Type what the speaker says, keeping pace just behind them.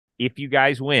if you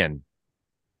guys win,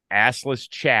 assless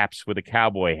chaps with a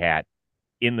cowboy hat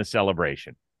in the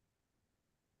celebration.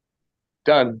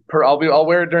 Done. I'll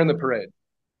wear it during the parade.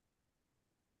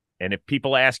 And if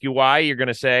people ask you why, you're going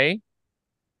to say,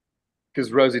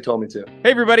 Because Rosie told me to.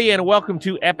 hey, everybody, and welcome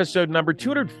to episode number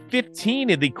 215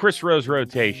 of the Chris Rose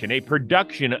Rotation, a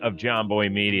production of John Boy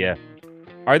Media.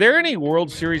 Are there any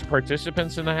World Series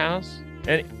participants in the house?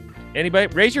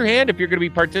 Anybody? Raise your hand if you're going to be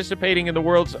participating in the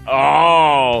World's.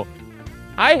 Oh,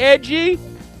 hi, Hedgie.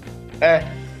 Hey.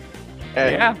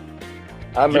 Yeah.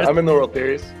 I'm in the World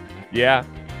Series. Yeah.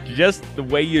 Just the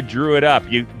way you drew it up.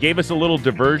 You gave us a little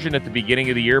diversion at the beginning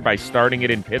of the year by starting it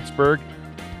in Pittsburgh.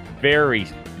 Very,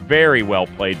 very well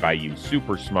played by you.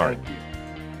 Super smart.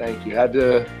 Thank you. Had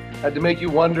to make you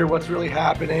wonder what's really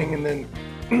happening, and then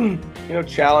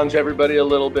challenge everybody a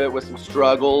little bit with some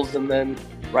struggles, and then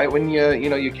right when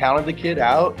you counted the kid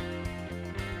out,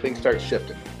 things start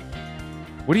shifting.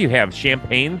 What do you have?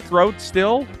 Champagne throat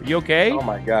still? Are you okay? Oh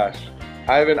my gosh.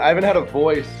 I haven't had a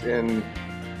voice in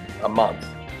a month.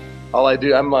 All I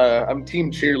do, I'm team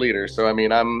cheerleader, so I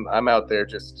mean I'm out there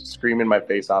just screaming my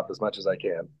face off as much as I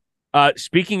can.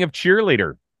 Speaking of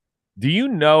cheerleader, do you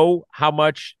know how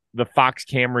much the Fox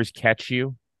cameras catch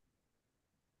you?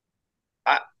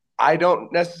 I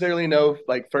don't necessarily know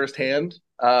like firsthand.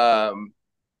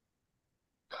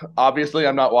 Obviously,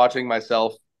 I'm not watching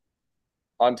myself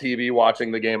on TV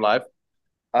watching the game live.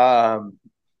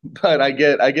 But I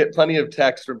get plenty of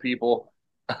texts from people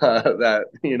that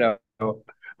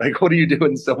like, what are you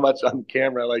doing so much on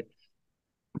camera? Like,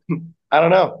 I don't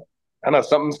know. I don't know.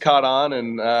 Something's caught on,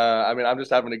 and I mean, I'm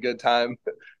just having a good time.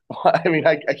 I mean,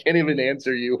 I can't even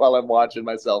answer you while I'm watching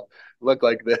myself look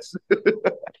like this.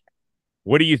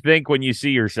 What do you think when you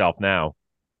see yourself now?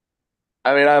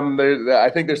 I mean, I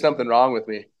think there's something wrong with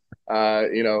me.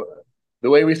 The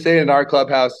way we say it in our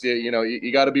clubhouse,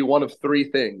 you got to be one of three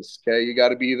things. Okay, you got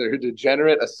to be either a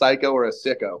degenerate, a psycho, or a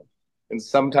sicko. And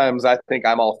sometimes I think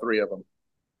I'm all three of them.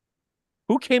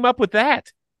 Who came up with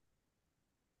that?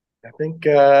 I think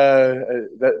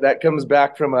that comes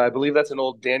back from I believe that's an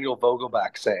old Daniel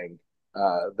Vogelback saying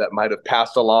that might have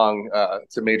passed along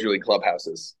to Major League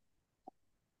clubhouses.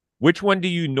 Which one do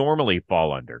you normally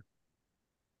fall under?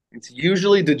 It's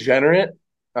usually degenerate,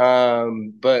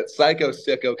 but psycho,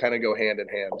 sicko kind of go hand in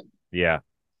hand. Yeah.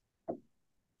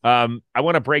 I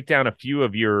want to break down a few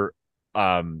of your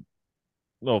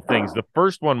little things. The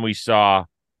first one we saw,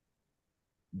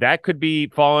 that could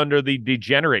fall under the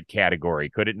degenerate category,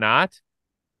 could it not?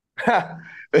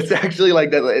 It's actually like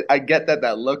that. I get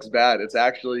that looks bad. It's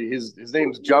actually his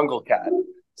name's Jungle Cat.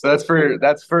 So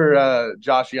that's for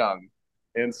Josh Young,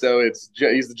 and so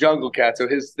he's the Jungle Cat. So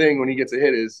his thing when he gets a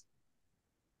hit is.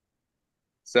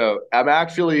 So I'm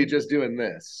actually just doing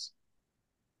this.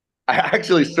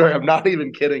 Sorry, I'm not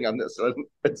even kidding on this one.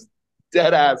 It's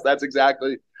dead ass. That's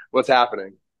exactly what's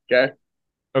happening. Okay.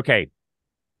 Okay.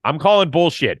 I'm calling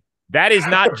bullshit. That is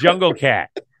not Jungle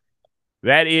Cat.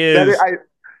 That That is.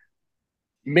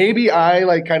 Maybe I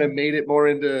like kind of made it more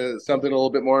into something a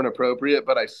little bit more inappropriate,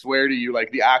 but I swear to you,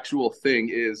 like the actual thing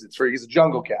is he's a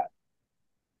jungle cat.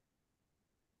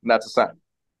 And that's a sign.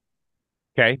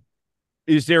 Okay.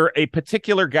 Is there a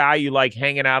particular guy you like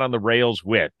hanging out on the rails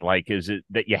with? Like, is it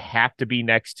that you have to be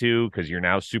next to because you're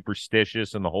now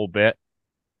superstitious and the whole bit?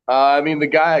 I mean, the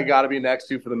guy I got to be next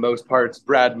to for the most part is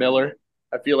Brad Miller.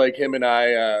 I feel like him and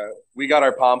we got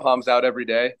our pom poms out every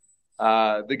day.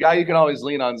 The guy you can always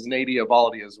lean on is Nate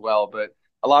Eovaldi as well, but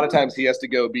a lot of times he has to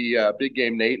go be big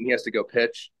game Nate and he has to go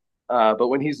pitch. But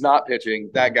when he's not pitching,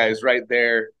 that guy is right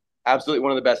there. Absolutely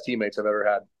one of the best teammates I've ever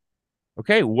had.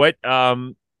 Okay. What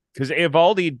because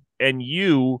Eovaldi and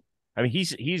you, I mean,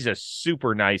 he's a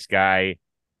super nice guy,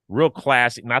 real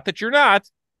classic. Not that you're not,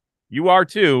 you are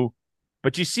too,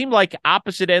 but you seem like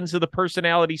opposite ends of the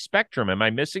personality spectrum. Am I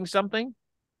missing something?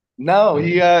 No,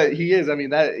 he is. I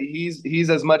mean that he's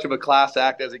as much of a class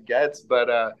act as it gets, but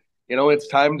it's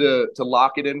time to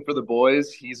lock it in for the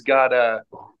boys. He's got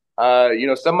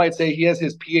some might say he has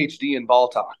his PhD in ball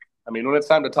talk. I mean, when it's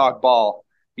time to talk ball,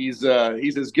 he's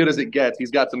as good as it gets.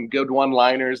 He's got some good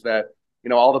one-liners that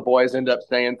all the boys end up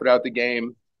saying throughout the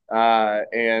game,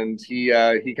 and he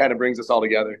kind of brings us all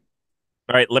together.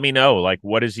 All right, let me know. Like,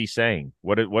 what is he saying?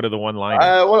 What are the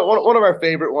one-liners? One of our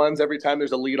favorite ones. Every time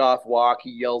there's a leadoff walk,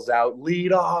 he yells out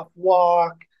 "leadoff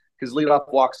walk" because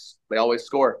leadoff walks they always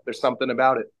score. There's something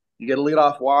about it. You get a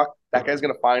leadoff walk, that guy's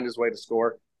gonna find his way to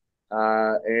score,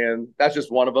 and that's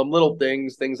just one of them. Little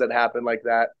things that happen like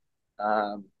that.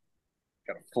 Got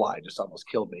a fly just almost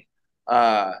killed me.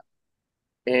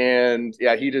 And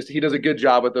yeah, he does a good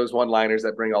job with those one-liners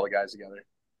that bring all the guys together.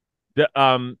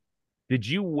 The Did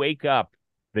you wake up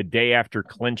the day after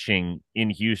clinching in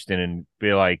Houston and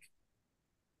be like,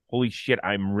 holy shit,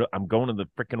 I'm going to the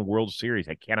freaking World Series.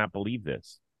 I cannot believe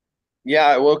this. Yeah,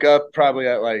 I woke up probably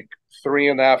at like 3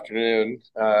 in the afternoon,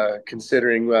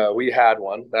 considering we had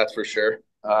one, that's for sure,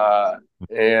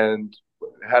 and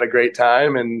had a great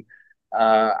time. And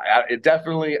it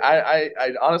definitely,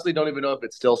 I honestly don't even know if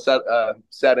it's still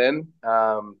set in.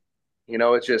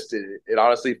 It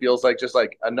honestly feels like just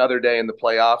like another day in the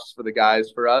playoffs for the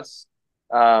guys for us.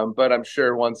 But I'm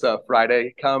sure once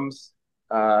Friday comes,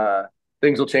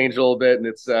 things will change a little bit,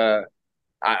 and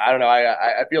I don't know.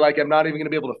 I feel like I'm not even going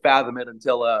to be able to fathom it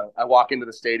until I walk into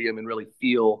the stadium and really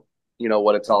feel,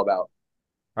 what it's all about.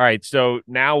 All right. So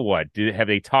now what? Have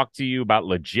they talked to you about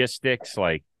logistics?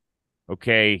 Like,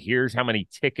 okay, here's how many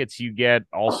tickets you get,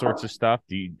 all sorts of stuff.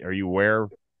 Are you aware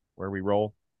where we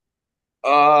roll?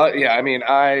 Yeah. I mean,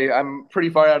 I'm pretty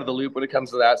far out of the loop when it comes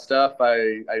to that stuff.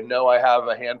 I know I have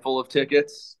a handful of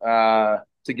tickets to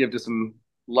give to some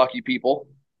lucky people.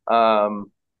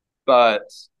 But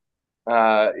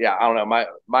yeah, I don't know.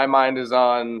 My mind is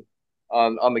on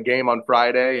the game on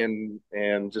Friday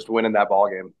and just winning that ball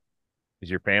game. Is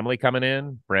your family coming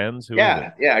in? Friends? Who is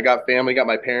it? Yeah. I got family, got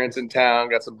my parents in town,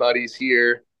 got some buddies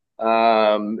here.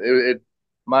 My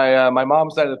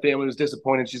mom's side of the family was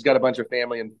disappointed. She's got a bunch of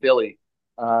family in Philly,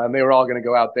 and they were all going to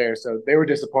go out there, so they were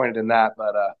disappointed in that.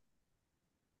 But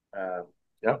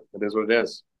yeah, it is what it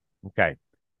is. Okay.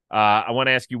 I want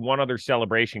to ask you one other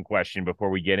celebration question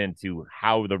before we get into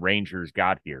how the Rangers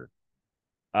got here.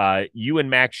 You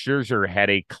and Max Scherzer had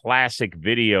a classic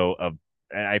video of,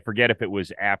 I forget if it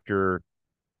was after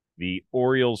the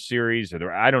Orioles series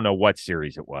I don't know what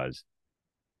series it was,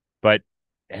 but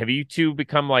have you two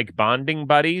become like bonding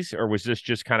buddies, or was this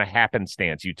just kind of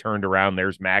happenstance? You turned around,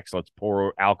 there's Max, let's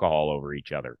pour alcohol over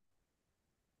each other.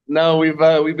 No,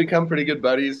 we've become pretty good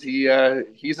buddies.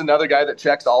 He's another guy that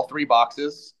checks all three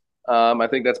boxes. I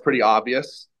think that's pretty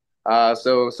obvious.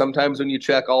 So sometimes when you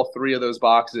check all three of those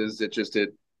boxes,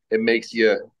 it makes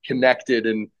you connected,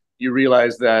 and you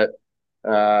realize that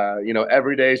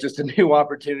every day is just a new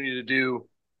opportunity to do,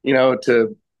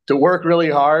 to work really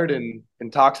hard and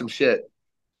talk some shit.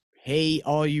 Hey,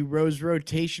 all you Rose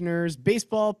rotationers,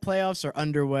 baseball playoffs are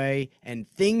underway and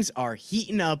things are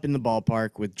heating up in the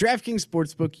ballpark. With DraftKings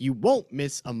Sportsbook, you won't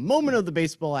miss a moment of the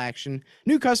baseball action.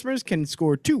 New customers can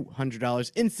score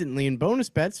 $200 instantly in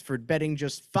bonus bets for betting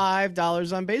just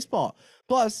 $5 on baseball.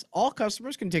 Plus, all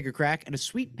customers can take a crack at a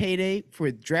sweet payday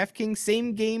with DraftKings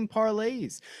same-game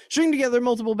parlays. String together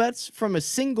multiple bets from a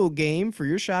single game for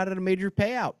your shot at a major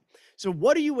payout. So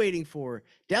what are you waiting for?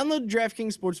 Download the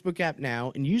DraftKings Sportsbook app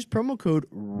now and use promo code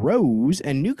ROSE,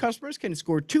 and new customers can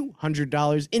score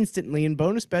 $200 instantly in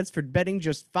bonus bets for betting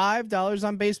just $5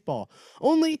 on baseball.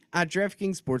 Only at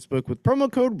DraftKings Sportsbook with promo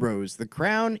code ROSE. The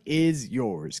crown is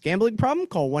yours. Gambling problem?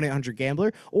 Call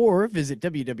 1-800-GAMBLER or visit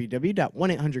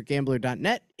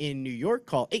www.1800gambler.net. In New York,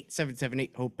 call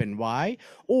 877-8-HOPE-NY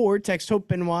or text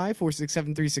HOPE-NY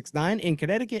 467-369. In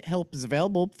Connecticut, help is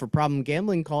available for problem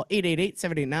gambling. Call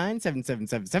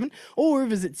 888-789-7777 or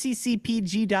visit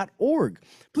ccpg.org.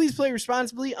 Please play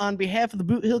responsibly on behalf of the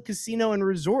Boot Hill Casino and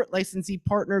Resort. Licensee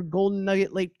partner Golden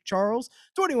Nugget Lake Charles.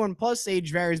 21 plus.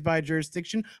 Age varies by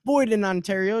jurisdiction. Void in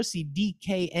Ontario. See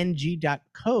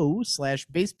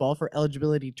dkng.co/baseball for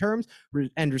eligibility terms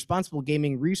and responsible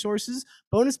gaming resources.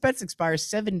 Bonus bets expire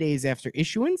 7 days after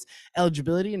issuance.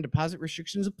 Eligibility and deposit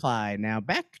restrictions apply. Now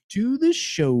back to the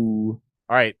show. All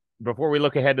right. Before we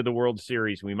look ahead to the World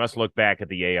Series, we must look back at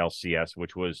the ALCS,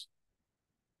 which was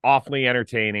awfully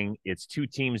entertaining. It's two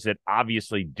teams that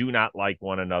obviously do not like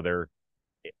one another.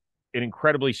 An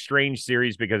incredibly strange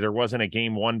series because there wasn't a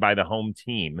game won by the home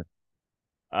team.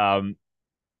 I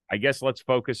guess let's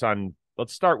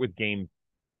start with game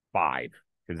 5,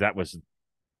 because that was,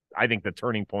 I think, the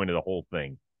turning point of the whole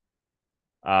thing.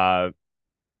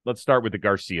 Let's start with the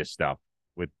Garcia stuff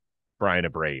with Brian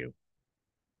Abreu.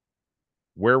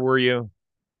 Where were you?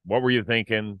 What were you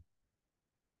thinking?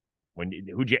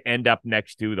 Who'd you end up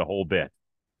next to, the whole bit?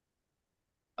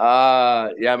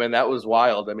 Yeah, man, that was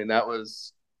wild. I mean,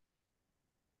 that's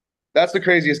the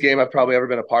craziest game I've probably ever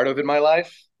been a part of in my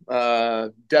life.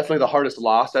 Definitely the hardest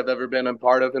loss I've ever been a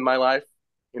part of in my life.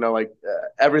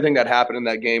 Everything that happened in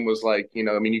that game was like,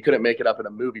 I mean, you couldn't make it up in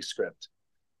a movie script.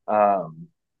 And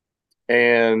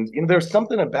there's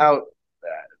something about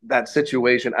that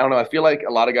situation. I don't know. I feel like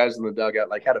a lot of guys in the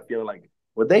dugout had a feeling like,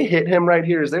 would they hit him right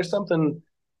here? Is there something?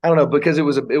 I don't know, because it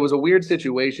was a weird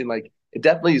situation. Like, it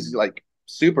definitely is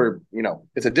super.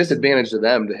 It's a disadvantage to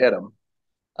them to hit him.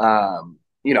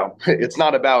 It's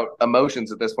not about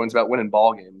emotions at this point. It's about winning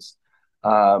ball games.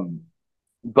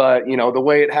 But, the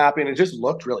way it happened, it just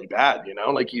looked really bad,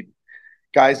 like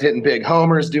guys hitting big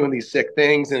homers, doing these sick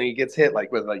things, and he gets hit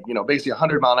like with basically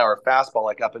 100-mile-an-hour fastball,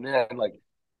 like up and in. Like,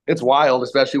 it's wild,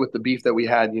 especially with the beef that we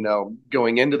had,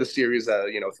 going into the series,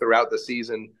 throughout the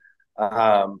season.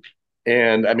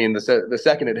 And I mean, the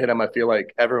second it hit him, I feel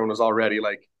like everyone was already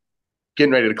like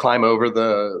getting ready to climb over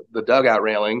the dugout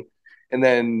railing, and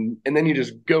then you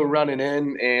just go running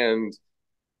in, and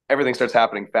everything starts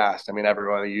happening fast. I mean,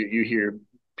 everyone, you hear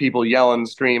people yelling,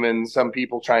 screaming, some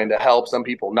people trying to help, some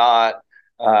people not.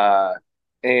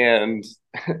 And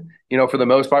for the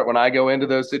most part, when I go into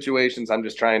those situations, I'm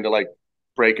just trying to like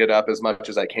break it up as much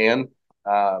as I can.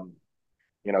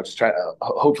 Just try to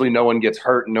hopefully no one gets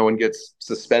hurt and no one gets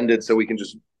suspended, so we can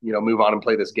just move on and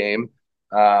play this game.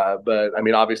 But I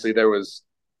mean, obviously there was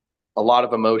a lot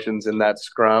of emotions in that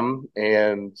scrum,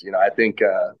 and I think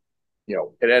it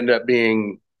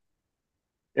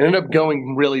ended up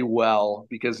going really well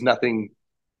because nothing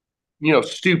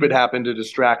stupid happened to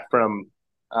distract from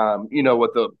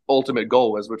what the ultimate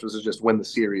goal was, which was to just win the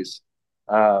series.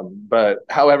 But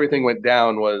how everything went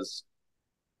down was,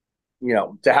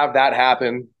 to have that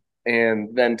happen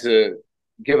and then to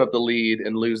give up the lead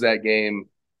and lose that game,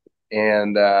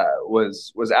 and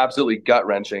was absolutely gut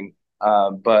wrenching.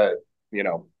 But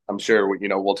I'm sure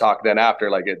we'll talk then after.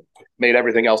 Like, it made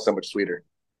everything else so much sweeter.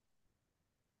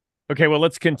 Okay, well,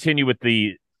 let's continue with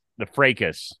the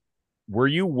fracas. Were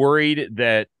you worried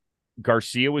that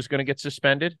Garcia was going to get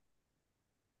suspended?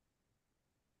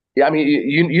 Yeah, I mean,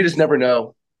 you just never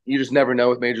know. You just never know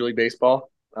with Major League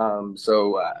Baseball.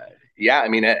 Yeah, I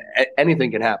mean,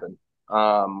 anything can happen.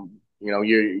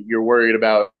 You're worried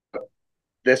about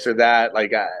this or that.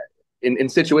 Like, in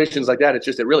situations like that,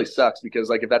 it really sucks because,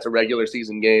 like, if that's a regular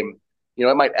season game,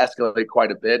 it might escalate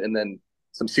quite a bit, and then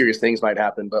some serious things might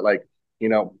happen. But like,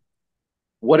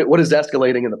 what is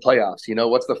escalating in the playoffs?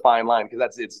 What's the fine line?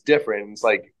 Because it's different. It's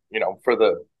like, for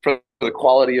the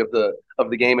quality of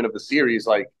the game and of the series,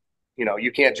 like,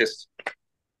 you can't just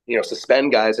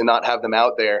suspend guys and not have them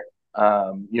out there,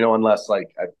 unless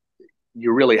like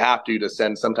you really have to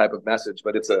send some type of message.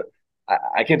 But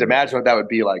I can't imagine what that would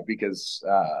be like because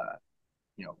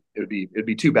it'd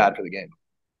be too bad for the game.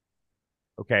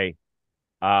 Okay.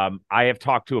 I have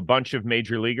talked to a bunch of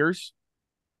major leaguers,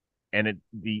 and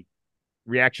the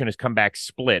reaction has come back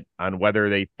split on whether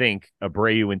they think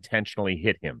Abreu intentionally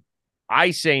hit him.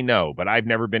 I say no, but I've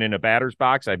never been in a batter's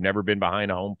box. I've never been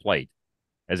behind a home plate.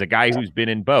 As a guy who's been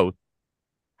in both,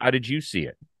 how did you see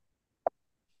it?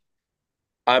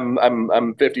 I'm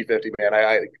 50-50, man.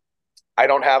 I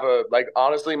don't have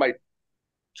honestly, my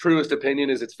truest opinion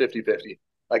is it's 50-50.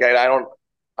 Like,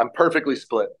 I'm perfectly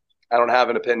split. I don't have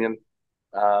an opinion.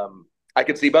 I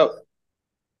could see both.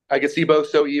 I could see both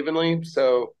so evenly.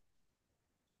 So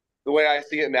the way I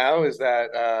see it now is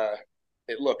that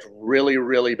it looked really,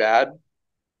 really bad.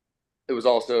 It was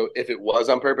also, if it was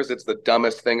on purpose, it's the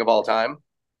dumbest thing of all time.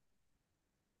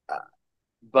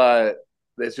 But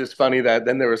it's just funny that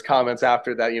then there was comments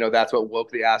after that, that's what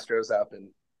woke the Astros up. And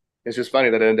it's just funny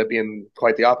that it ended up being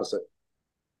quite the opposite.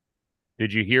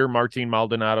 Did you hear Martin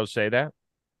Maldonado say that?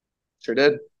 Sure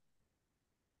did.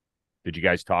 Did you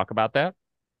guys talk about that?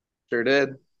 Sure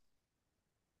did.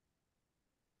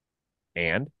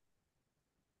 And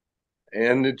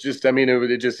it just, I mean,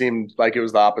 it just seemed like it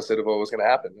was the opposite of what was going to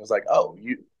happen. It was like, oh,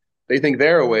 they think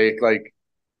they're awake. Like,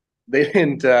 they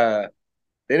didn't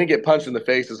get punched in the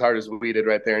face as hard as we did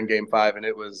right there in Game 5, and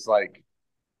it was like,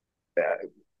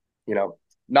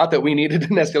 not that we needed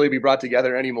to necessarily be brought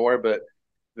together anymore, but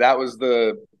that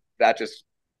just,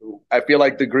 I feel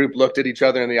like the group looked at each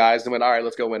other in the eyes and went, all right,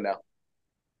 let's go win now.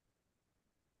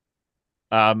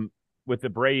 With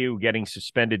Abreu getting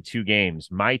suspended 2 games,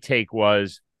 my take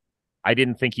was I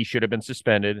didn't think he should have been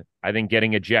suspended. I think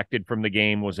getting ejected from the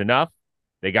game was enough.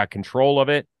 They got control of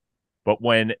it. But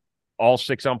when all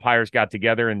 6 umpires got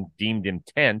together and deemed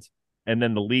intent, and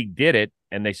then the league did it,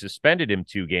 and they suspended him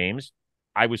 2 games,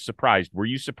 I was surprised. Were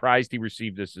you surprised he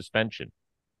received a suspension?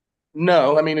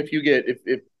 No, I mean, if you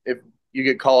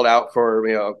get called out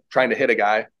for trying to hit a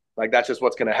guy, like, that's just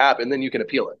what's going to happen. Then you can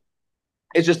appeal it.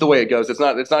 It's just the way it goes. It's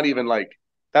not even like,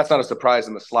 that's not a surprise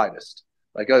in the slightest.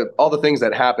 Like, all the things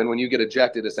that happen when you get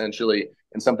ejected, essentially,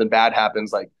 and something bad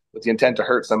happens, like with the intent to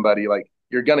hurt somebody, like,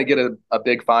 you're going to get a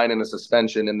big fine and a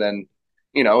suspension. And then,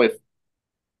 if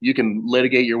you can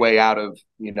litigate your way out of,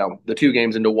 the 2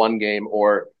 games into 1 game,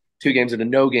 or 2 games into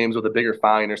no games with a bigger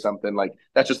fine or something, like,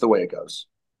 that's just the way it goes.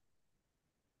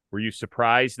 Were you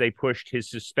surprised they pushed his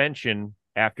suspension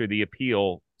after the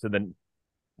appeal to the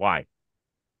why?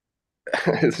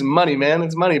 It's money, man.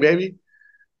 It's money, baby.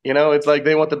 It's like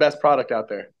they want the best product out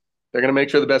there. They're going to make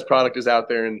sure the best product is out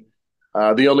there. And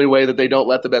the only way that they don't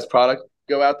let the best product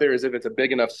go out there is if it's a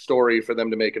big enough story for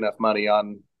them to make enough money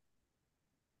on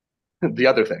the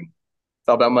other thing. It's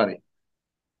all about money.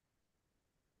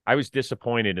 I was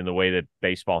disappointed in the way that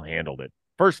baseball handled it.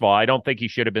 First of all, I don't think he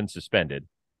should have been suspended.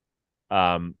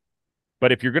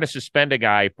 But if you're going to suspend a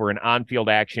guy for an on-field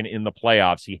action in the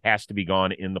playoffs, he has to be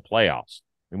gone in the playoffs.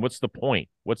 And what's the point?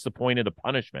 What's the point of the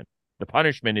punishment? The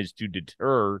punishment is to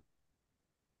deter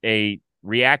a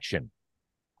reaction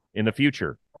in the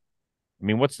future. I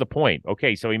mean, what's the point?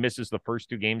 Okay, so he misses the first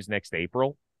 2 games next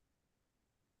April.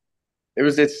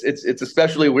 It's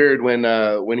especially weird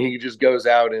when he just goes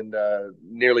out and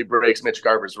nearly breaks Mitch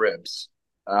Garver's ribs.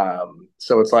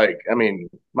 So it's like, I mean,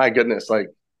 my goodness, like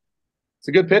it's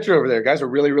a good pitcher over there. Guy's a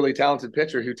really, really talented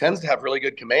pitcher who tends to have really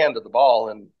good command of the ball.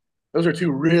 And those are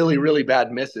 2 really, really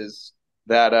bad misses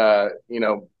that,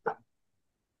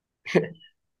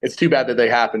 it's too bad that they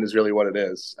happened is really what it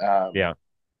is. Yeah.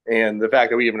 And the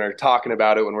fact that we even are talking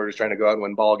about it when we're just trying to go out and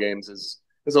win ball games is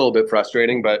a little bit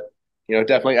frustrating, but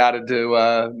definitely added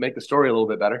to make the story a little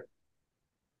bit better.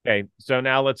 Okay, so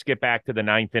now let's get back to the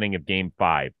 9th inning of Game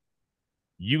 5.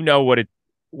 You know what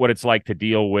it's like to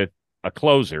deal with a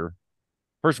closer.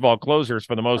 First of all, closers,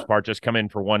 for the most part, just come in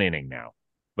for 1 inning now.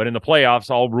 But in the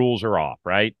playoffs, all rules are off,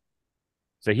 right?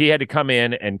 So he had to come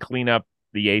in and clean up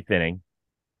the 8th inning.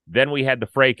 Then we had the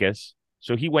fracas.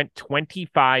 So he went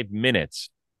 25 minutes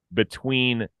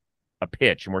between a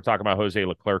pitch, and we're talking about Jose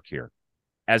Leclerc here.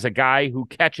 As a guy who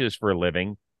catches for a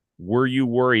living, were you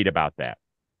worried about that?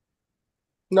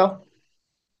 No.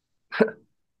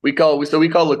 we call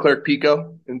Leclerc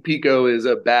Pico, and Pico is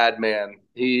a bad man.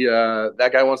 He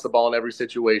that guy wants the ball in every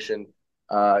situation.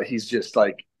 He's just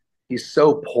like he's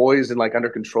so poised and like under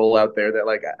control out there that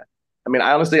like I mean,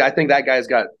 honestly, I think that guy's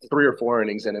got 3 or 4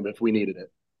 innings in him if we needed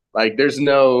it. Like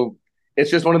it's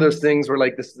just one of those things where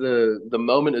like the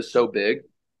moment is so big,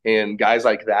 and guys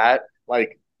like that,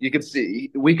 like you could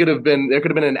see there could have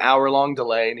been an hour-long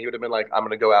delay, and he would have been like, I'm going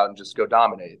to go out and just go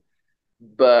dominate.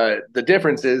 But the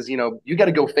difference is, you got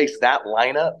to go face that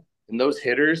lineup and those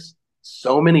hitters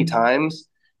so many times.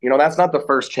 That's not the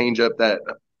first changeup that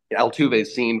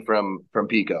Altuve's seen from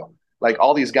Pico. Like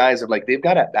all these guys they've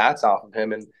got at bats off of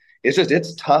him, and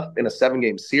it's tough in a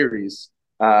 7-game series.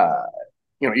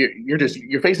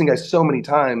 You're facing guys so many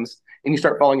times, and you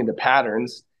start falling into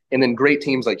patterns, and then great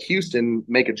teams like Houston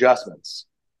make adjustments.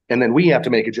 And then we have to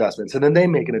make adjustments, and then they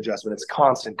make an adjustment. It's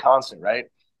constant, right?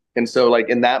 And so, like,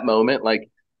 in that moment, like,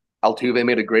 Altuve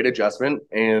made a great adjustment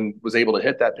and was able to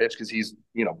hit that pitch because he's,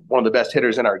 one of the best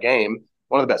hitters in our game,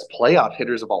 one of the best playoff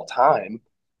hitters of all time.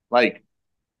 Like,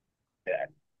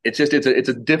 it's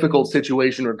a difficult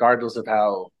situation regardless of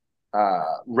how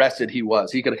rested he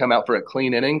was. He could have come out for a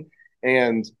clean inning,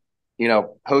 and,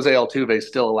 Jose Altuve is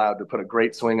still allowed to put a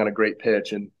great swing on a great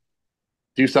pitch and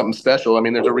do something special. I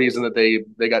mean, there's a reason that they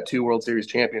got 2 World Series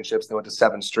championships. They went to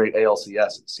 7 straight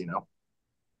ALCSs,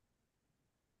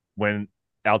 When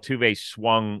Altuve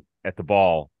swung at the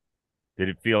ball, did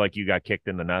it feel like you got kicked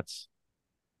in the nuts?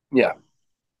 Yeah.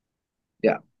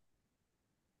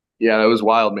 That was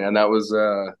wild, man. That was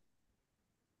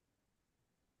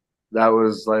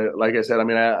like I said, I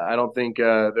mean, I don't think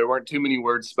there weren't too many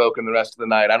words spoken the rest of the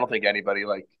night. I don't think anybody,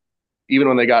 like, even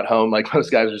when they got home, like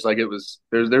most guys were just like,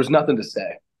 there's nothing to say.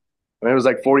 I mean, it was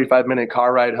like 45-minute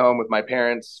car ride home with my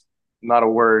parents, not a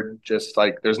word, just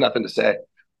like there's nothing to say.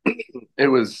 It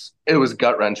was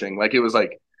gut wrenching. Like it was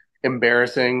like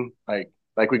embarrassing. Like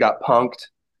we got punked,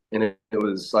 and it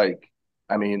was like,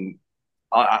 I mean,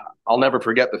 I'll never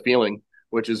forget the feeling,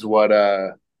 which is what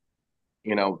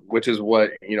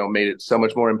made it so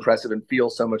much more impressive and feel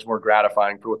so much more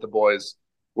gratifying for what the boys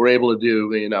were able to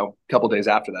do, a couple days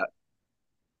after that.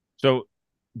 So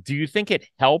do you think it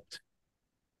helped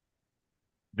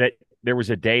that there was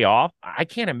a day off? I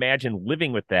can't imagine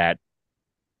living with that.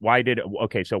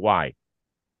 Okay, so why?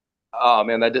 Oh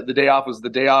man, the day off was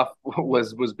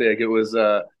big. It was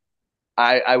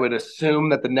I would assume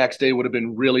that the next day would have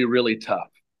been really, really tough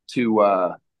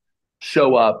to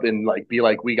show up and like be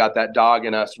like, we got that dog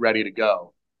in us ready to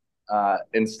go.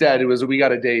 Instead, we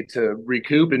got a day to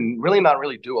recoup and really not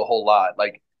really do a whole lot.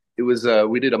 Like it was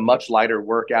we did a much lighter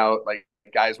workout. Like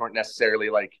guys weren't necessarily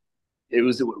like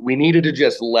we needed to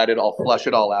just flush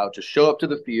it all out, just show up to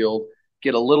the field,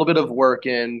 get a little bit of work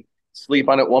in, sleep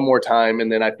on it one more time.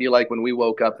 And then I feel like when we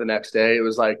woke up the next day, it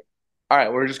was like, all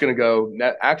right, we're just going to go.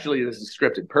 Actually, this is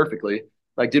scripted perfectly.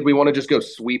 Like, did we want to just go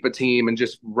sweep a team and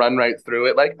just run right through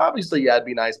it? Like, obviously, yeah, it'd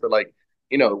be nice, but like,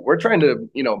 we're trying to,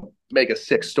 make a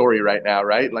 6 story right now,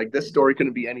 right? Like this story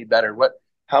couldn't be any better.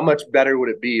 How much better would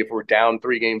it be if we're down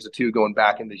 3-2 going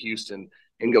back into Houston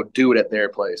and go do it at their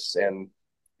place. And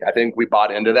I think we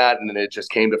bought into that, and then it just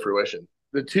came to fruition.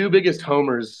 The two biggest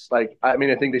homers, I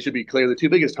think they should be clear. The two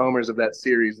biggest homers of that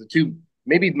series,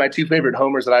 maybe my two favorite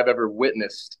homers that I've ever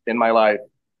witnessed in my life,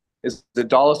 is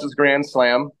Adolis' grand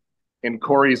slam and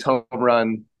Corey's home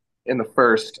run in the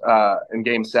first in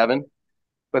Game 7.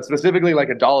 But specifically,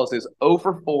 Adolis is 0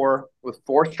 for 4 with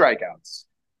 4 strikeouts,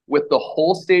 with the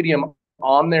whole stadium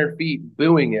on their feet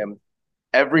booing him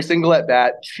every single at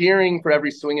bat, cheering for every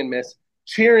swing and miss,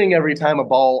 cheering every time a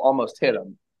ball almost hit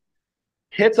him.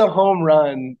 Hits a home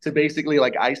run to basically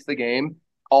ice the game.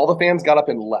 All the fans got up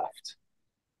and left.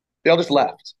 They all just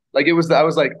left. I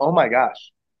was like, oh my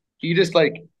gosh. He just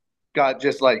got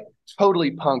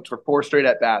totally punked for 4 straight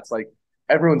at bats.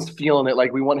 Everyone's feeling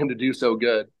it. We want him to do so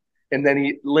good. And then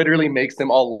he literally makes them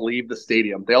all leave the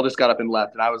stadium. They all just got up and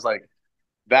left. And I was like,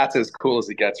 that's as cool as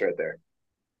it gets right there.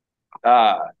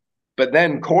 But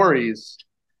then Corey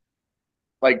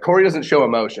doesn't show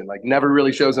emotion, never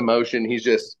really shows emotion. He's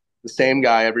just the same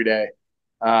guy every day.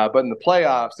 But in the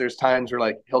playoffs, there's times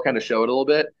where he'll kind of show it a little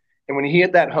bit. And when he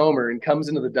hit that homer and comes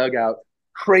into the dugout,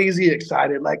 crazy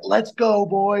excited, let's go,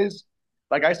 boys.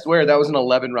 I swear that was an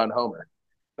 11-run homer.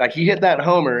 He hit that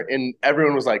homer and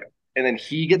everyone was like, and then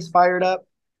he gets fired up.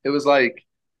 It was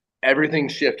everything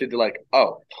shifted to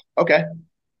oh, okay,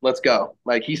 let's go.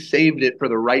 He saved it for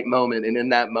the right moment. And in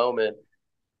that moment,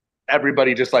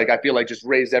 everybody just I feel just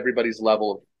raised everybody's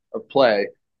level of play.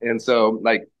 And so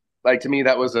to me,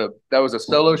 that was a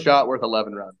solo shot worth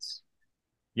 11 runs.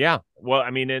 Yeah. Well,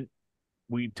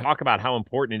 we talk about how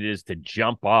important it is to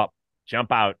jump out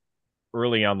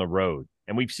early on the road.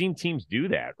 And we've seen teams do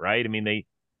that, right?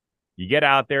 You get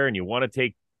out there and you want to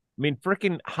take,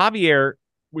 freaking Javier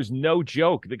was no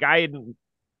joke. The guy had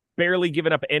barely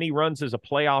given up any runs as a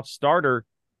playoff starter,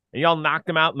 and y'all knocked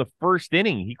him out in the first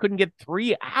inning. He couldn't get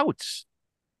 3 outs.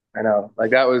 I know.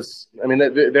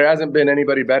 There hasn't been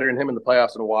anybody better than him in the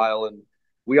playoffs in a while, and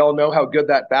we all know how good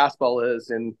that fastball is,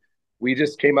 and we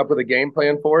just came up with a game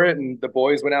plan for it, and the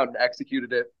boys went out and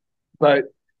executed it. But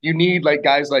you need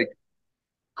guys like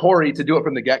Corey to do it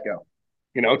from the get-go,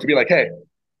 to be hey,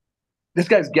 this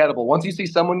guy's gettable. Once you see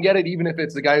someone get it, even if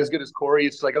it's the guy as good as Corey,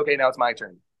 it's okay, now it's my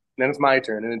turn. And then it's my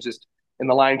turn. And and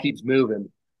the line keeps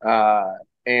moving.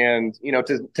 And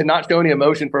to not show any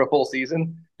emotion for a full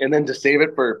season and then to save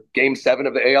it for Game 7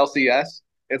 of the ALCS,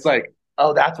 it's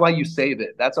oh, that's why you save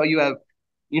it. That's why you have,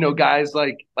 guys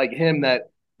like him that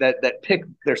pick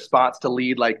their spots to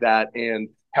lead like that, and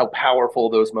how powerful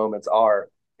those moments are.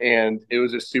 And it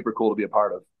was just super cool to be a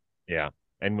part of. Yeah.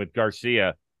 And with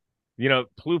Garcia,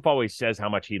 Plouffe always says how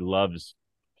much he loves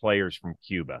players from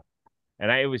Cuba.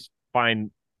 And I always find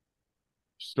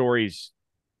stories,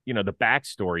 the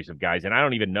backstories of guys, and I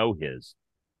don't even know his,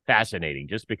 fascinating,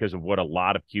 just because of what a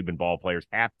lot of Cuban ball players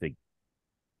have to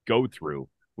go through.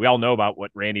 We all know about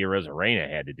what Randy Arozarena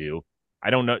had to do.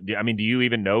 I don't know. Do you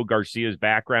even know Garcia's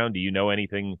background? Do you know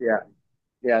anything?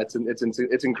 Yeah.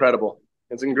 It's incredible.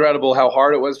 It's incredible how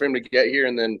hard it was for him to get here,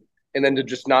 and then to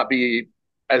just not be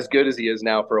as good as he is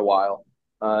now for a while,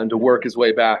 and to work his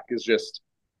way back is just,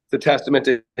 it's a testament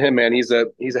to him, man. He's a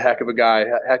heck of a guy,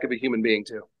 a heck of a human being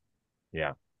too.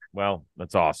 Yeah. Well,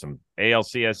 that's awesome.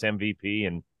 ALCS MVP,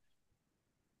 and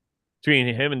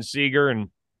between him and Seager and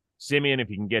Simeon, if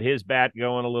you can get his bat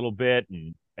going a little bit,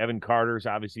 and Evan Carter's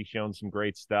obviously shown some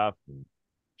great stuff, and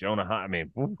Jonah Hunt,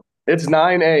 it's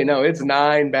 9A. No, it's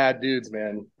 9 bad dudes,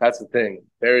 man. That's the thing.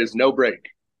 There is no break.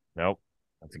 Nope.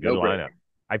 That's a good lineup.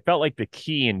 I felt like the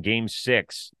key in Game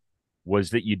 6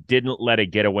 was that you didn't let it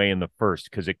get away in the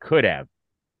first, because it could have.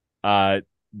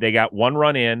 They got 1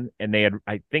 run in, and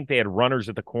I think they had runners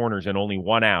at the corners and only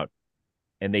 1 out,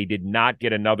 and they did not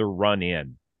get another run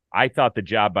in. I thought the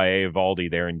job by Eovaldi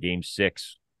there in Game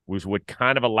 6 was what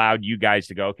kind of allowed you guys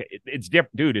to go, okay, it's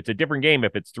different, dude. It's a different game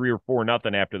if it's 3 or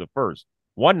 4-0 after the first.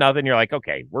 1-0, you're like,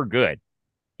 okay, we're good.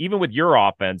 Even with your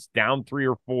offense down 3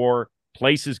 or 4,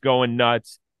 places going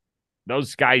nuts,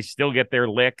 those guys still get their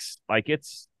licks. I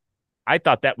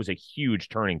thought that was a huge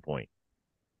turning point.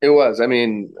 It was.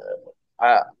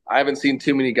 I haven't seen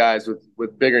too many guys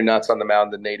with bigger nuts on the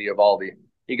mound than Nate Eovaldi.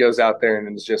 He goes out there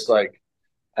and it's just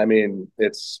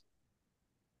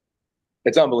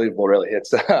it's unbelievable, really.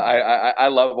 It's I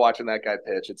love watching that guy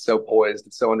pitch. It's so poised.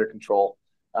 It's so under control.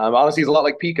 Honestly, he's a lot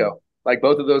like Pico.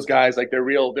 Both of those guys, they're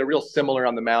real similar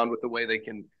on the mound with the way they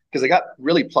can, because they got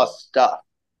really plus stuff,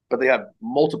 but they have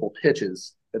multiple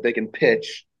pitches that they can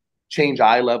pitch, change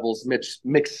eye levels,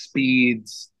 mix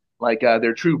speeds.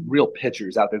 They're true real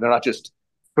pitchers out there. They're not just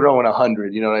throwing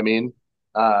 100, you know what I mean?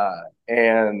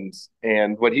 And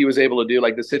what he was able to do,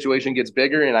 the situation gets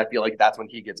bigger, and I feel like that's when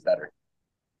he gets better.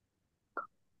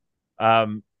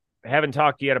 Haven't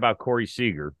talked yet about Corey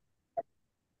Seager,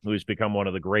 who's become one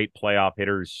of the great playoff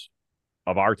hitters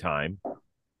of our time,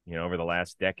 over the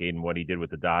last decade, and what he did with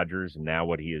the Dodgers and now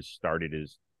what he has started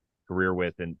his career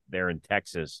with there in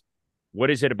Texas. What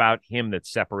is it about him that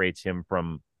separates him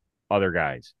from other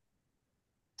guys?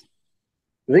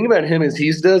 The thing about him is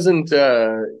he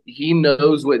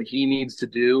knows what he needs to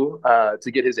do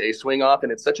to get his A swing off.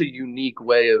 And it's such a unique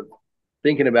way of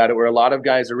thinking about it, where a lot of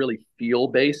guys are really feel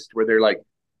based, where they're like,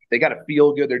 they got to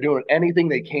feel good. They're doing anything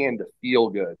they can to feel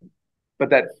good. But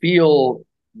that feel,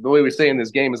 the way we say in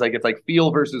this game is like, it's like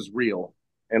feel versus real.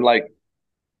 And like,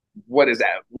 what is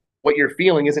that? What you're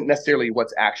feeling isn't necessarily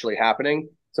what's actually happening.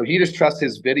 So he just trusts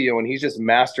his video and he's just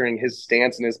mastering his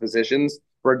stance and his positions,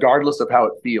 regardless of how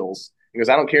it feels. Because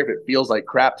I don't care if it feels like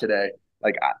crap today.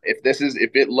 Like if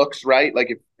it looks right,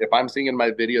 like if I'm seeing in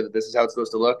my video that this is how it's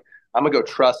supposed to look, I'm gonna go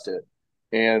trust it.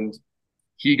 And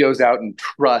he goes out and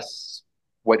trusts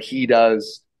what he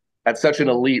does at such an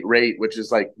elite rate, which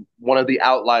is like one of the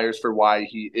outliers for why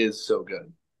he is so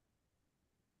good.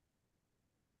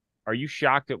 Are you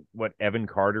shocked at what Evan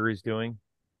Carter is doing?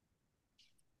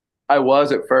 I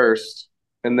was at first,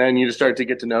 and then you just start to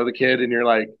get to know the kid, and you're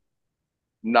like,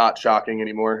 not shocking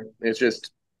anymore. It's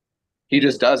just he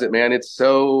just does it, man. It's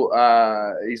so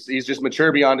he's just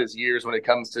mature beyond his years when it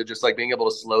comes to just like being able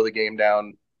to slow the game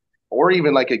down, or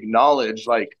even like acknowledge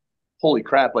like, holy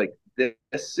crap, like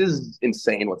this is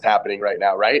insane what's happening right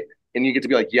now, right? And you get to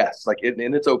be like, yes, like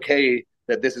and it's okay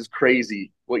that this is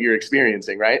crazy what you're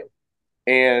experiencing, right?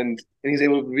 And he's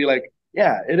able to be like,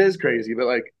 yeah, it is crazy, but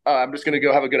like, I'm just gonna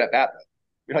go have a good at bat.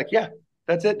 You're like, yeah,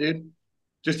 that's it, dude.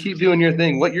 Just keep doing your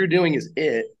thing. What you're doing is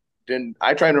it. And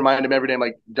I try and remind him every day, I'm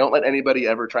like, don't let anybody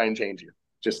ever try and change you.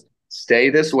 Just stay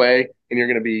this way, and you're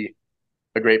gonna be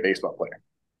a great baseball player.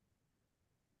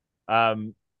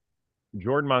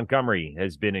 Jordan Montgomery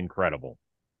has been incredible.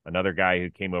 Another guy who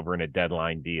came over in a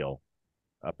deadline deal.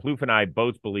 Plouffe and I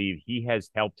both believe he has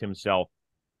helped himself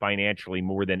financially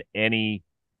more than any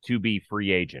to-be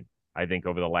free agent, I think,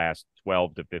 over the last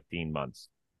 12 to 15 months.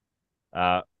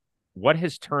 What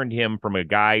has turned him from a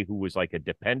guy who was like a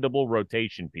dependable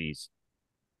rotation piece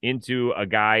into a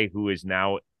guy who is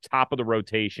now top of the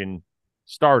rotation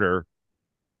starter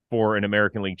for an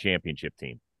American League Championship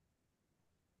team?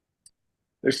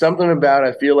 There's something about,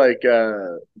 I feel like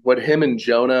what him and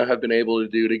Jonah have been able to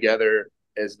do together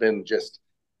has been just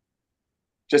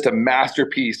a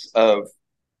masterpiece of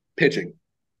pitching.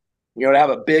 To have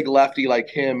a big lefty like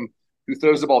him who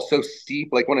throws the ball so steep,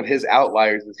 like one of his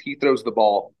outliers is he throws the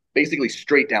ball basically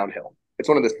straight downhill. It's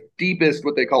one of the steepest,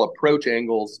 what they call approach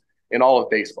angles in all of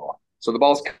baseball. So the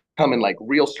ball's coming like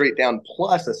real straight down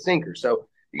plus a sinker. So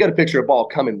you got to picture a ball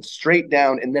coming straight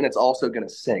down and then it's also going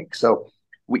to sink. So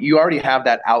you already have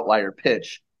that outlier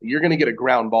pitch. You're going to get a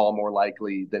ground ball more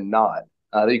likely than not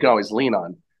that you can always lean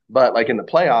on. But like in the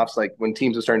playoffs, like when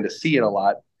teams are starting to see it a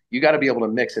lot, you got to be able to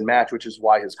mix and match, which is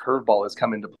why his curveball has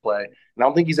come into play. And I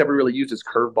don't think he's ever really used his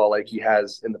curveball like he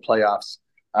has in the playoffs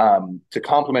to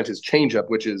complement his changeup,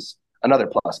 which is another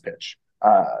plus pitch.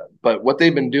 But what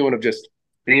they've been doing of just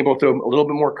being able to throw a little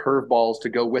bit more curveballs to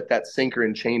go with that sinker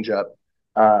and changeup,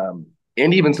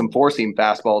 and even some four-seam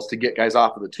fastballs to get guys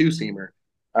off of the two-seamer.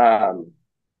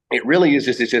 It really is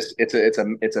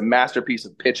it's a masterpiece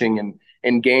of pitching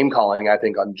and game calling, I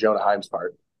think, on Jonah Heim's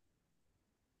part.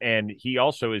 And he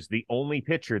also is the only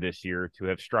pitcher this year to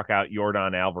have struck out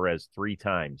Yordan Alvarez 3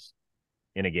 times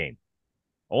in a game.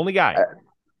 Only guy.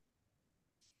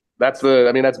 That's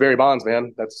Barry Bonds,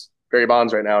 man. That's Barry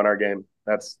Bonds right now in our game.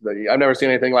 I've never seen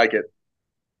anything like it.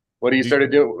 What he started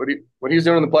doing, what he's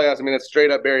doing in the playoffs, it's straight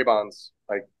up Barry Bonds.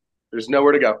 Like, there's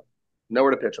nowhere to go,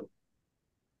 nowhere to pitch him.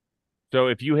 So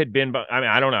if you had been,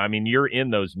 I don't know. You're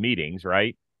in those meetings,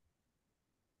 right?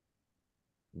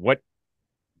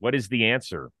 What is the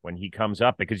answer when he comes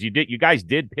up? Because you guys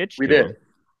did pitch. We did.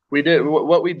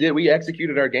 What we did, we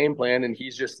executed our game plan, and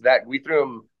he's just that. We threw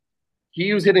him.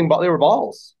 He was hitting they were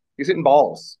balls. He's hitting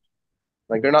balls,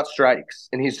 like they're not strikes,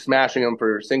 and he's smashing them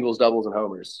for singles, doubles, and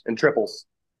homers and triples.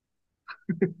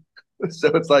 So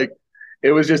it's like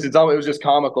it was just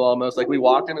comical almost. Like we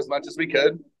walked him as much as we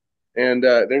could, and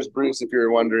there's Bruce if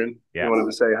you're wondering. Yeah. You wanted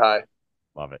to say hi.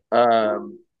 Love it.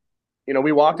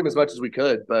 We walked him as much as we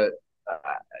could, but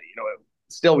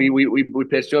still we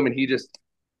pitched to him, and he just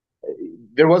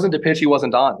there wasn't a pitch he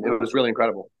wasn't on. It was really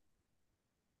incredible.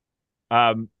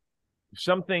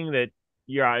 Something that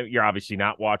you're obviously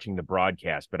not watching the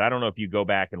broadcast, but I don't know if you go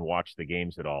back and watch the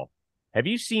games at all. Have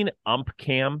you seen Ump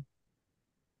Cam?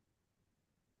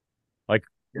 Like,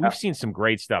 yeah. We've seen some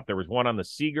great stuff. There was one on the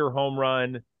Seager home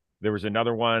run. There was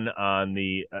another one on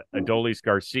the Adolis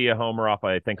Garcia homer off,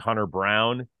 I think, Hunter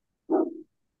Brown.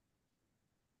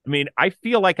 I mean, I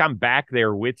feel like I'm back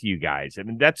there with you guys. I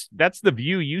mean, that's the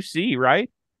view you see,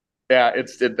 right? Yeah,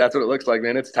 that's what it looks like,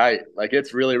 man. It's tight. Like,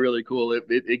 it's really, really cool.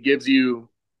 It gives you,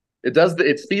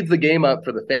 it speeds the game up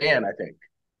for the fan, I think.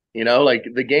 Like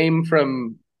the game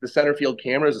from the center field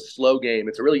camera is a slow game.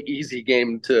 It's a really easy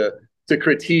game to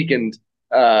critique and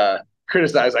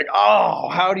criticize. Like, oh,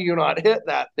 how do you not hit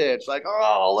that pitch? Like,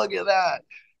 oh, look at that,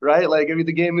 right? Like, I mean,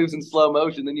 the game moves in slow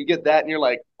motion. Then you get that, and you're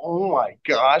like, oh my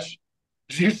gosh,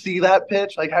 did you see that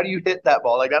pitch? Like, how do you hit that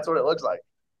ball? Like, that's what it looks like.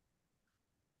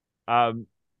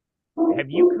 Have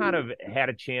you kind of had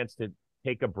a chance to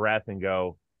take a breath and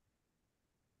go,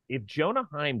 if Jonah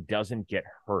Heim doesn't get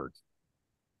hurt,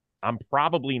 I'm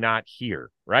probably not here,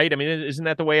 right? I mean, isn't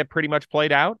that the way it pretty much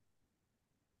played out?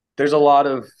 There's a lot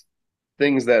of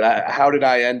things that how did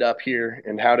I end up here,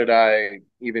 and how did I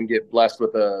even get blessed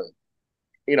with an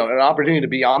opportunity to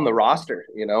be on the roster,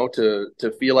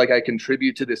 to feel like I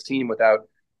contribute to this team without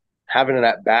having an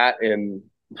at bat in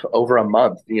over a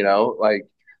month, like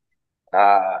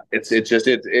it's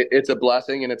a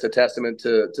blessing, and it's a testament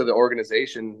to the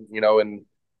organization,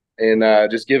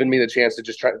 and just giving me the chance to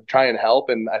just try and help.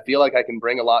 And I feel like I can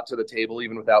bring a lot to the table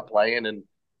even without playing. And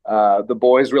the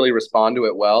boys really respond to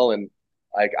it well. And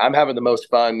like, I'm having the most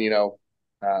fun,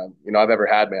 I've ever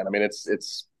had, man. I mean, it's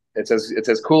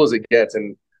as cool as it gets.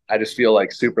 And I just feel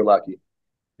like super lucky.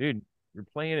 Dude, you're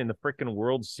playing in the freaking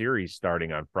World Series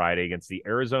starting on Friday against the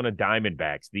Arizona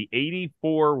Diamondbacks, the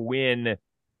 84-win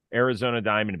Arizona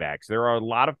Diamondbacks. There are a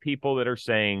lot of people that are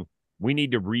saying we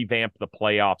need to revamp the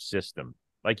playoff system.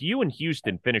 Like, you and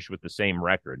Houston finished with the same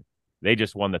record. They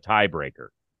just won the tiebreaker.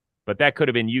 But that could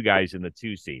have been you guys in the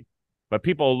 2 seed. But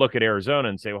people will look at Arizona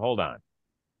and say, well, hold on.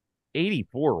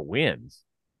 84 wins,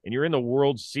 and you're in the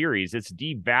World Series. It's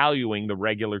devaluing the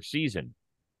regular season.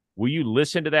 Will you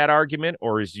listen to that argument,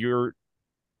 or is your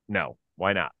no?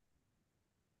 Why not?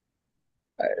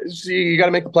 You got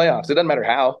to make the playoffs. It doesn't matter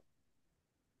how.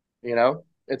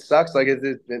 It sucks. Like,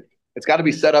 it's got to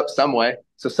be set up some way.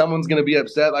 So someone's going to be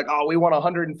upset, like, oh, we won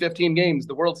 115 games.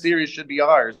 The World Series should be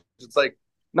ours. It's like,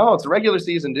 no, it's a regular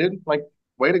season, dude. Like,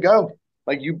 way to go.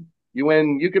 Like, you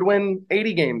could win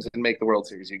 80 games and make the World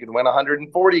Series. You could win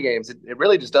 140 games. It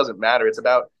really just doesn't matter. It's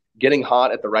about getting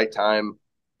hot at the right time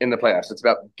in the playoffs. It's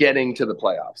about getting to the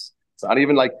playoffs. It's not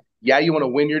even like, yeah, you want to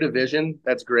win your division.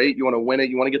 That's great. You want to win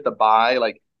it. You want to get the bye.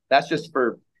 Like, that's just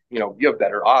for, you have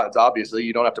better odds, obviously.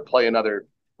 You don't have to play another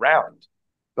round.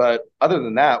 But other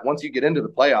than that, once you get into the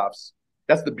playoffs,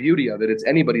 that's the beauty of it. It's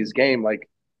anybody's game. Like,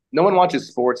 no one watches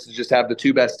sports to just have the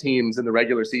 2 best teams in the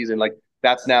regular season. Like,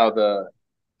 that's now the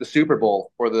Super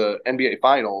Bowl or the NBA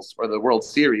Finals or the World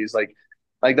Series. Like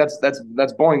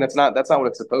that's boring. That's not what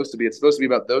it's supposed to be. It's supposed to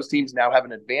be about those teams now have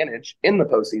an advantage in the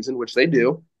postseason, which they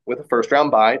do with a first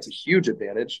round bye. It's a huge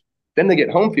advantage. Then they get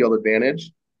home field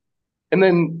advantage, and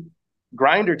then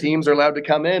grinder teams are allowed to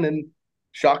come in and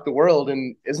shock the world.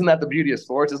 And isn't that the beauty of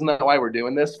sports? Isn't that why we're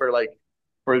doing this, for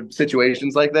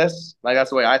situations like this? Like, that's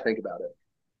the way I think about it.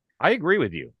 I agree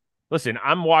with you. Listen,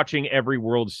 I'm watching every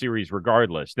World Series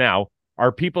regardless. Now,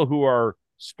 are people who are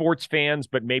sports fans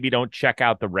but maybe don't check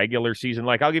out the regular season?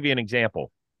 Like, I'll give you an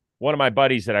example. One of my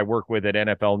buddies that I work with at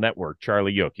NFL Network,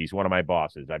 Charlie Yook, he's one of my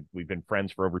bosses. We've been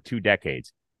friends for over 2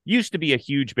 decades. Used to be a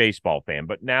huge baseball fan,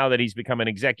 but now that he's become an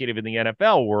executive in the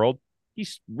NFL world,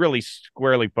 he's really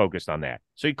squarely focused on that.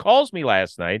 So he calls me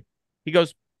last night. He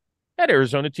goes, that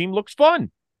Arizona team looks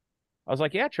fun. I was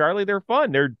like, yeah, Charlie, they're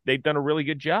fun. They've done a really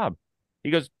good job. He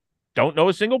goes, don't know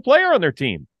a single player on their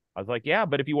team. I was like, yeah,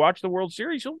 but if you watch the World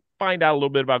Series, you'll find out a little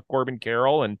bit about Corbin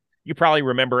Carroll, and you probably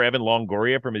remember Evan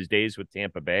Longoria from his days with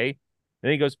Tampa Bay.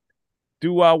 And he goes,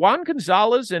 do Juan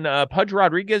Gonzalez and Pudge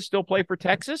Rodriguez still play for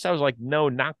Texas? I was like, no,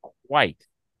 not quite.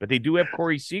 But they do have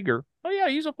Corey Seager. Oh, yeah,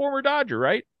 he's a former Dodger,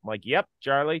 right? I'm like, yep,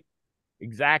 Charlie,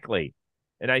 exactly.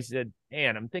 And I said,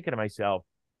 man, I'm thinking to myself,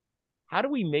 how do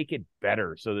we make it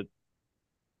better so that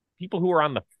people who are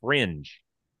on the fringe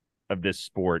of this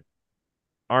sport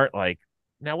aren't like,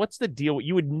 now what's the deal?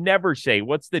 You would never say,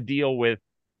 what's the deal with,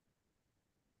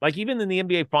 like, even in the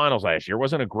NBA Finals last year, it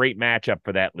wasn't a great matchup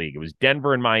for that league. It was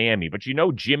Denver and Miami. But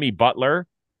Jimmy Butler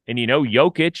and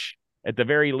Jokic at the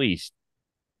very least.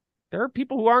 There are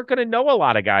people who aren't going to know a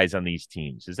lot of guys on these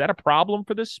teams. Is that a problem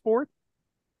for this sport?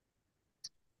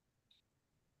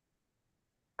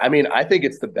 I mean, I think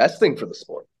it's the best thing for the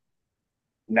sport.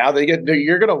 Now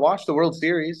you're going to watch the World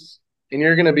Series and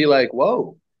you're going to be like,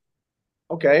 whoa,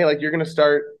 okay. Like, you're going to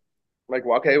start like,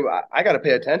 well, okay, I got to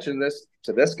pay attention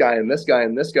to this guy and this guy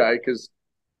and this guy, because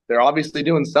they're obviously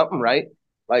doing something right.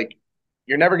 Like,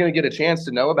 you're never going to get a chance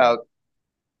to know about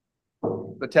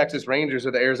the Texas Rangers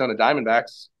or the Arizona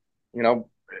Diamondbacks,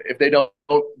 if they don't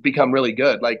become really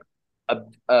good. Like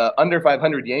a under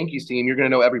 500 Yankees team, you're going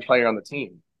to know every player on the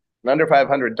team. An under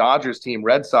 500 Dodgers team,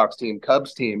 Red Sox team,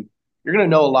 Cubs team, you're going to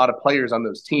know a lot of players on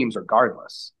those teams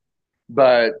regardless.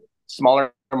 But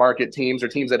smaller market teams or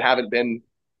teams that haven't been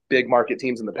big market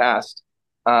teams in the past,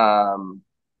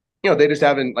 they just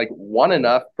haven't like won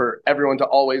enough for everyone to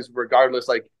always, regardless,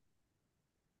 like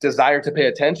desire to pay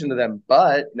attention to them.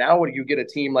 But now when you get a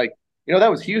team like,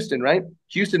 that was Houston, right?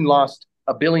 Houston lost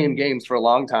a billion games for a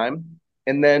long time.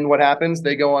 And then what happens?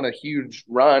 They go on a huge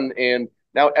run, and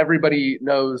now everybody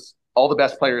knows all the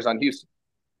best players on Houston.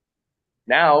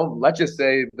 Now, let's just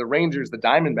say the Rangers, the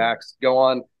Diamondbacks go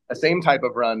on a same type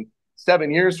of run 7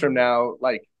 years from now.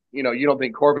 Like, you don't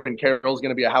think Corbin Carroll is going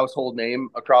to be a household name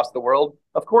across the world?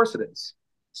 Of course it is.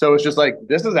 So it's just like,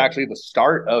 this is actually the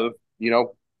start of,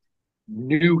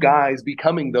 new guys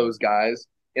becoming those guys,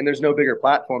 and there's no bigger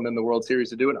platform than the World Series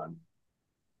to do it on.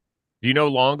 Do you know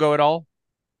Longo at all?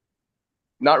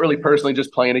 Not really personally,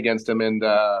 just playing against him, and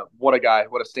what a guy,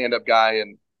 what a stand-up guy.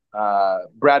 And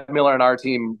Brad Miller on our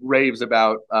team raves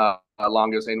about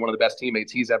Longo, saying one of the best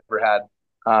teammates he's ever had.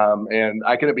 And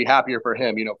I couldn't be happier for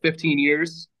him. 15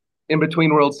 years in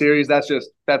between World Series, that's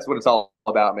what it's all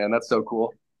about, man. That's so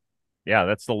cool. Yeah,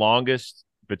 that's the longest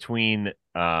between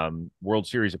World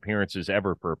Series appearances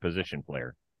ever for a position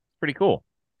player. Pretty cool.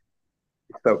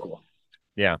 So cool.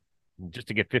 Yeah, just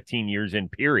to get 15 years in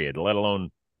period, let alone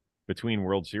between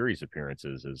World Series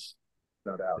appearances, is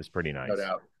no doubt. Is pretty nice. No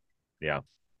doubt. Yeah.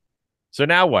 So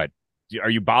now what? Are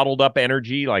you bottled up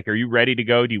energy? Like, are you ready to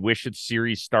go? Do you wish the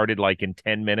series started like in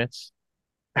 10 minutes?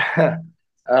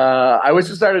 I wish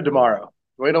it started tomorrow.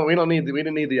 We didn't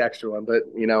need the extra one, but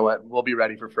you know what? We'll be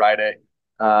ready for Friday.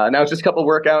 Now it's just a couple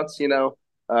workouts.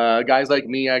 Guys like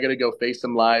me, I got to go face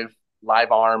some live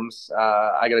arms.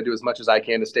 I got to do as much as I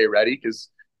can to stay ready because,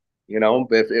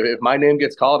 if my name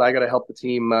gets called, I got to help the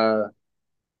team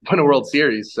win a World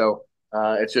Series. So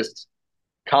it's just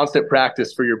constant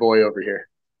practice for your boy over here.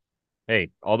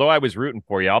 Hey, although I was rooting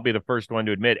for you, I'll be the first one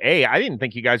to admit, hey, I didn't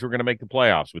think you guys were going to make the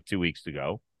playoffs with 2 weeks to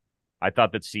go. I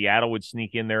thought that Seattle would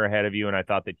sneak in there ahead of you, and I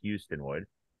thought that Houston would.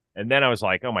 And then I was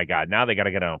like, oh, my God, now they got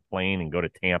to get on a plane and go to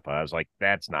Tampa. I was like,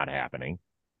 that's not happening.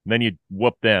 And then you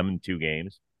whoop them in 2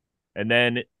 games. And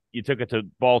then you took it to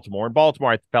Baltimore. And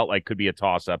Baltimore, I felt like could be a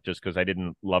toss-up just because I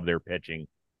didn't love their pitching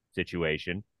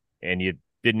situation. And you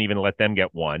didn't even let them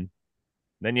get one. And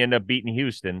then you end up beating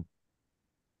Houston.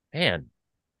 Man,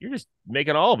 you're just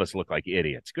making all of us look like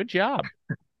idiots. Good job.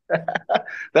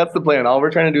 That's the plan. All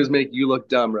we're trying to do is make you look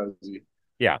dumb, Rosie.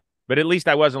 Yeah, but at least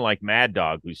I wasn't like Mad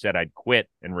Dog, who said I'd quit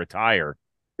and retire.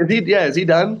 Is he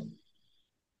done?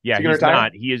 Yeah, he's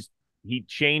not. He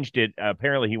changed it.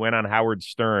 Apparently, he went on Howard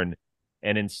Stern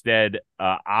and instead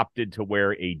opted to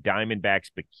wear a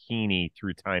Diamondbacks bikini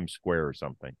through Times Square or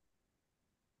something.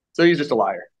 So he's just a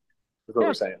liar. That's what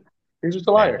we're saying. He's just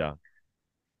a liar.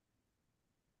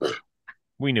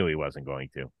 We knew he wasn't going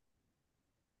to.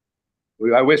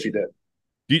 I wish he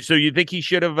did. So you think he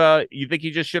should have? You think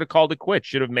he just should have called it quits?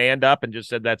 Should have manned up and just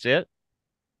said, "That's it."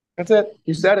 That's it.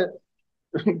 You said it.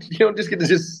 You don't just get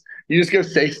to you just go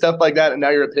say stuff like that, and now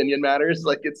your opinion matters.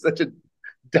 Like, it's such a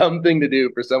dumb thing to do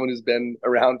for someone who's been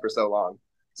around for so long.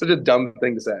 Such a dumb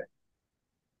thing to say.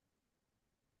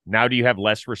 Now, do you have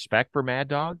less respect for Mad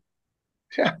Dog?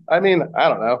 Yeah, I mean, I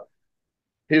don't know.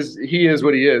 He is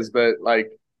what he is, but like,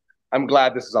 I'm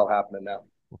glad this is all happening now.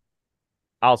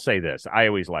 I'll say this. I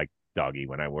always liked Doggy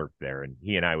when I worked there, and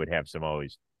he and I would have some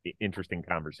always interesting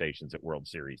conversations at World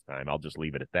Series time. I'll just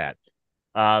leave it at that.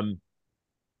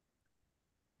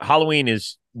 Halloween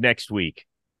is next week.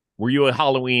 Were you a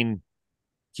Halloween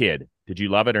kid? Did you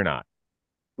love it or not?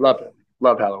 Loved it.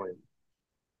 Loved Halloween.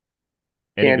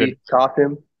 Candy,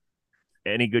 costume.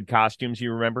 Any good costumes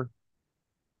you remember?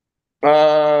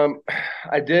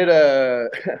 I did a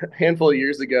handful of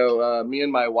years ago. Me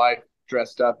and my wife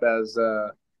dressed up as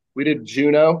we did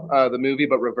Juno, the movie,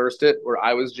 but reversed it, where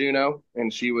I was Juno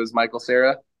and she was Michael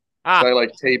Cera. So I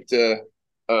like taped a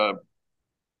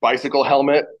bicycle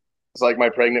helmet. It's like my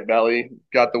pregnant belly,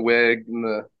 got the wig and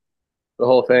the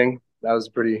whole thing. That was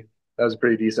a pretty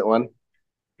decent one.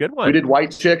 Good one. We did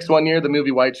White Chicks one year, the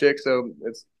movie White Chicks. So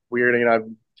it's weird,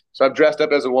 so I've dressed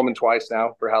up as a woman twice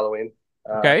now for Halloween.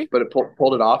 Okay, but it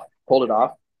pulled it off.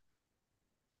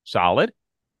 Solid.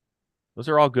 Those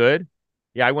are all good.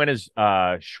 Yeah, I went as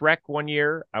Shrek one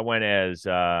year. I went as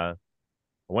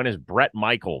Bret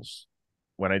Michaels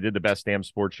when I did the Best Damn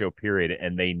Sports Show period,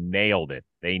 and they nailed it.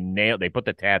 They put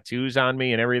the tattoos on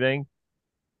me and everything.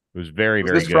 It was very,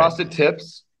 very good. Frosted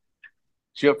Tips?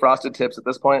 Do you have frosted tips at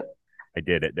this point? I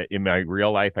did it. In my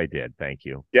real life, I did. Thank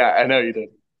you. Yeah, I know you did.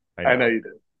 I know you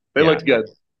did. They looked good.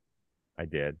 I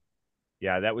did.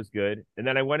 Yeah, that was good. And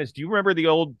then I went do you remember the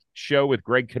old show with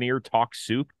Greg Kinnear, Talk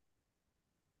Soup?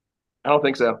 I don't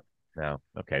think so. No.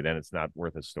 Okay, then it's not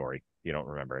worth a story. You don't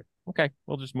remember it. Okay,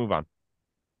 we'll just move on.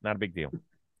 Not a big deal.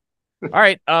 All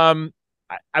right.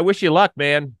 I wish you luck,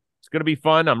 man. It's going to be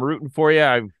fun. I'm rooting for you.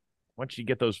 I want you to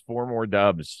get those 4 more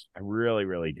dubs. I really,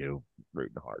 really do.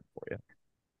 Rooting hard for you.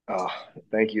 Oh,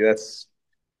 thank you. It's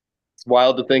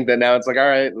wild to think that now it's like, all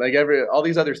right, like all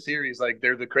these other series, like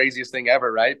they're the craziest thing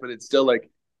ever, right? But it's still like,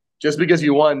 just because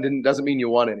you won doesn't mean you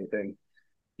won anything.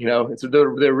 You know,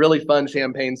 they're really fun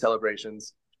champagne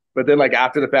celebrations. But then like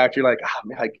after the fact, you're like,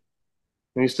 man, like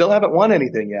you still haven't won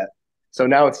anything yet. So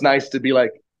now it's nice to be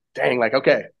like, dang, like,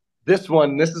 okay, this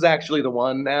is actually the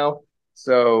one now.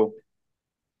 So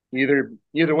you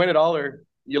either win it all or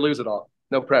you lose it all.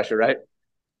 No pressure, right?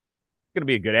 It's going to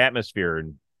be a good atmosphere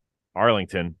in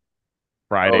Arlington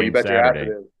Friday and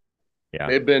Saturday. Yeah,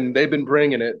 they've been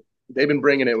bringing it. They've been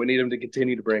bringing it. We need them to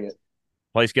continue to bring it.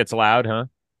 Place gets loud, huh?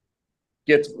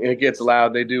 It gets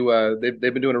loud. They do. They've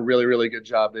been doing a really, really good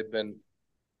job. They've been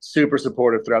super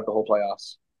supportive throughout the whole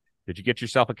playoffs. Did you get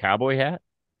yourself a cowboy hat?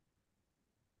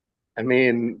 I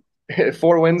mean,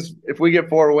 4 wins. If we get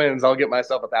 4 wins, I'll get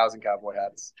myself 1,000 cowboy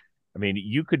hats. I mean,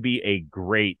 you could be a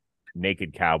great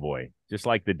naked cowboy, just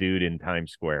like the dude in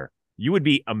Times Square. You would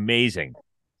be amazing.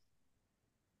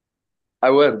 I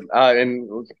would,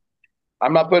 and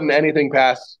I'm not putting anything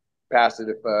past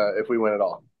it if we win it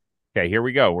all. Okay, here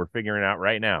we go. We're figuring it out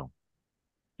right now.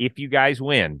 If you guys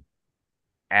win,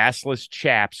 assless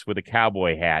chaps with a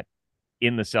cowboy hat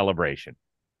in the celebration.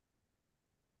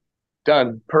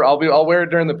 Done. I'll wear it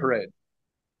during the parade.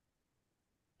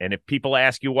 And if people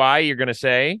ask you why, you're going to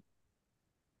say?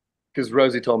 Because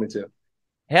Rosie told me to.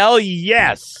 Hell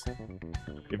yes.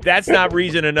 If that's not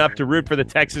reason enough to root for the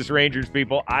Texas Rangers,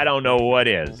 people, I don't know what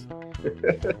is.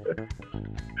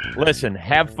 Listen,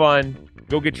 have fun.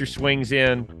 Go get your swings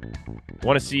in.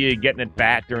 Want to see you getting at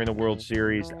bat during the World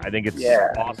Series. I think it's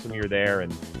awesome you're there,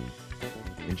 and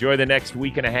enjoy the next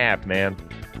week and a half, man.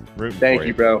 Thank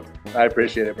you, bro. I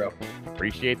appreciate it, bro.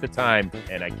 Appreciate the time,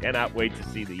 and I cannot wait to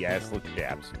see the assless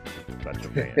chaps. Such a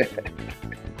fan.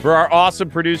 For our awesome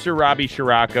producer, Robbie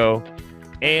Scirocco,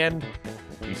 and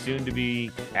the soon-to-be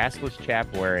assless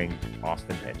chap wearing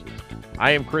Austin Hedges.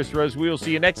 I am Chris Rose. We will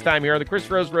see you next time here on the Chris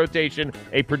Rose Rotation,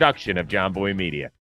 a production of John Boy Media.